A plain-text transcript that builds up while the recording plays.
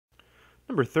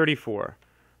Number 34.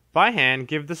 By hand,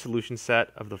 give the solution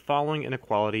set of the following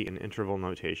inequality in interval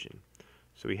notation.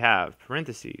 So we have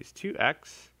parentheses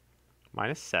 2x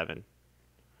minus 7,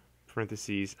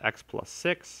 parentheses x plus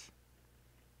 6,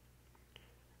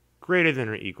 greater than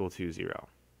or equal to 0.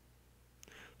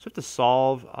 So we have to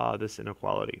solve this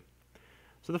inequality.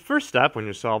 So the first step when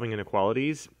you're solving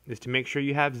inequalities is to make sure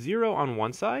you have 0 on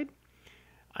one side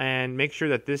and make sure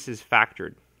that this is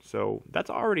factored. So that's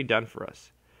already done for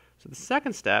us. So the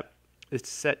second step is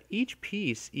to set each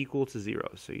piece equal to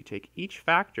 0. So you take each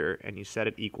factor and you set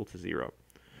it equal to 0.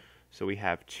 So we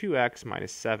have 2x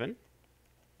minus 7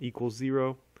 equals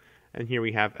 0, and here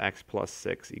we have x plus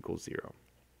 6 equals 0.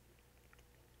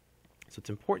 So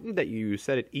it's important that you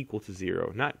set it equal to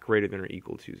 0, not greater than or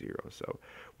equal to 0. So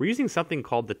we're using something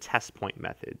called the test point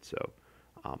method. So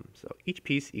each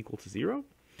piece equal to 0.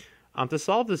 To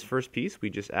solve this first piece, we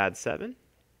just add 7.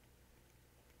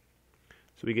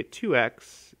 So we get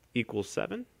 2x equals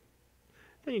 7.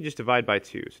 Then you just divide by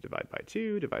 2. So divide by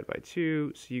 2, divide by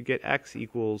 2. So you get x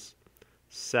equals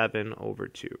 7 over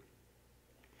 2.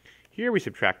 Here we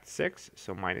subtract 6,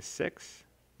 so minus 6,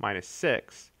 minus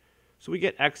 6. So we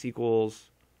get x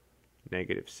equals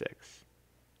negative 6.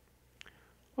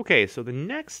 Okay, so the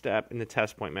next step in the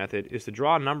test point method is to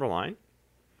draw a number line,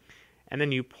 and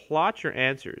then you plot your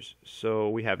answers. So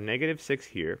we have negative 6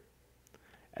 here,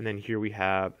 and then here we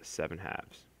have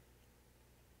 7/2.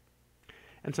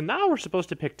 And so now we're supposed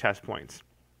to pick test points.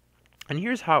 And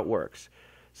here's how it works.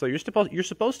 So you're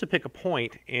supposed to pick a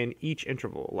point in each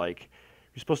interval. Like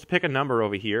you're supposed to pick a number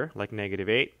over here, like negative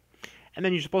 8, and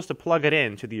then you're supposed to plug it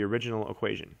into the original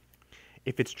equation.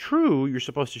 If it's true, you're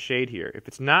supposed to shade here. If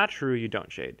it's not true, you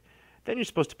don't shade. Then you're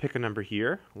supposed to pick a number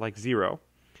here, like 0,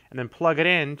 and then plug it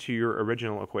into your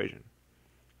original equation.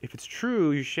 If it's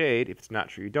true, you shade. If it's not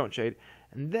true, you don't shade.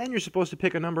 And then you're supposed to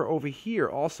pick a number over here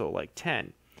also, like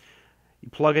 10. You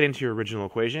plug it into your original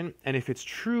equation, and if it's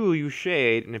true, you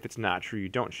shade, and if it's not true, you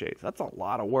don't shade. So that's a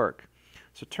lot of work.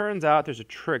 So it turns out there's a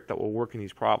trick that will work in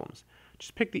these problems.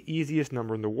 Just pick the easiest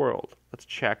number in the world. Let's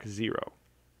check 0.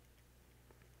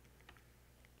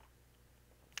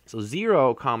 So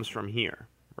 0 comes from here,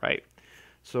 right?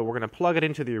 So we're going to plug it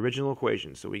into the original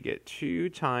equation. So we get 2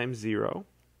 times 0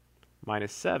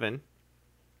 minus 7,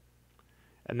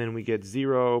 and then we get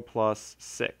 0 plus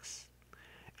 6.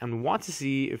 And we want to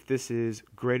see if this is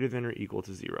greater than or equal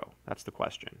to 0. That's the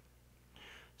question.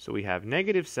 So we have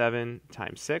negative 7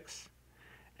 times 6,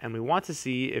 and we want to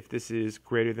see if this is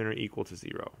greater than or equal to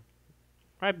 0.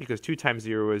 Right? Because 2 times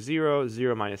 0 is 0,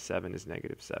 0 minus 7 is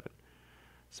negative 7.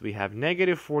 So we have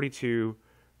negative 42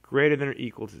 greater than or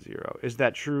equal to 0. Is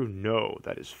that true? No,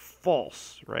 that is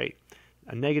false, right?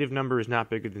 A negative number is not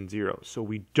bigger than 0, so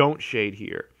we don't shade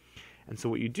here. And so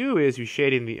what you do is you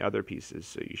shade in the other pieces.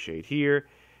 So you shade here,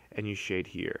 and you shade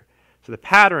here. So the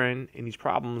pattern in these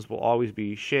problems will always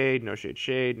be shade, no shade,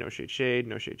 shade, no shade, shade,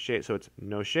 no shade, shade. So it's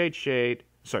no shade, shade,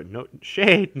 sorry, no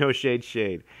shade, no shade,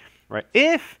 shade, right?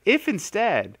 If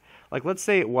instead, like let's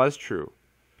say it was true,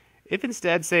 if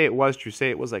instead say it was true, say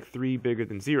it was like 3 bigger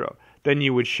than 0, then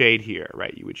you would shade here,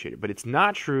 right? You would shade it. But it's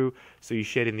not true, so you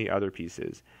shade in the other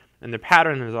pieces. And the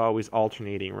pattern is always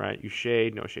alternating, right? You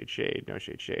shade, no shade, shade, no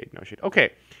shade, shade, no shade.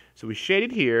 Okay, so we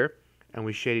shaded here, and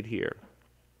we shaded here.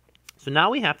 So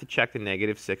now we have to check the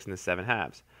negative 6 and the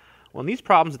 7/2. Well, in these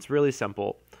problems, it's really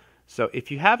simple. So if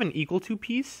you have an equal to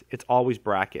piece, it's always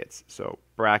brackets. So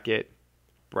bracket,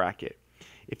 bracket.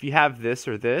 If you have this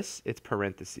or this, it's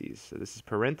parentheses. So this is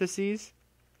parentheses.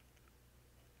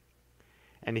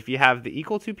 And if you have the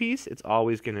equal to piece, it's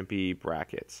always going to be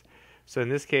brackets. So in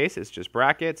this case, it's just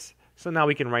brackets. So now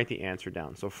we can write the answer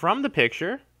down. So from the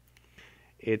picture,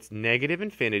 it's negative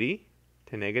infinity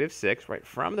to negative 6, right,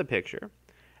 from the picture.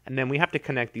 And then we have to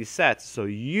connect these sets. So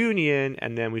union,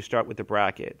 and then we start with the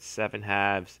bracket,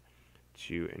 7/2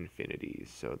 to infinity.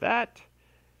 So that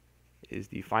is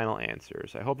the final answer.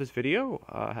 So I hope this video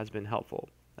has been helpful.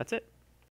 That's it.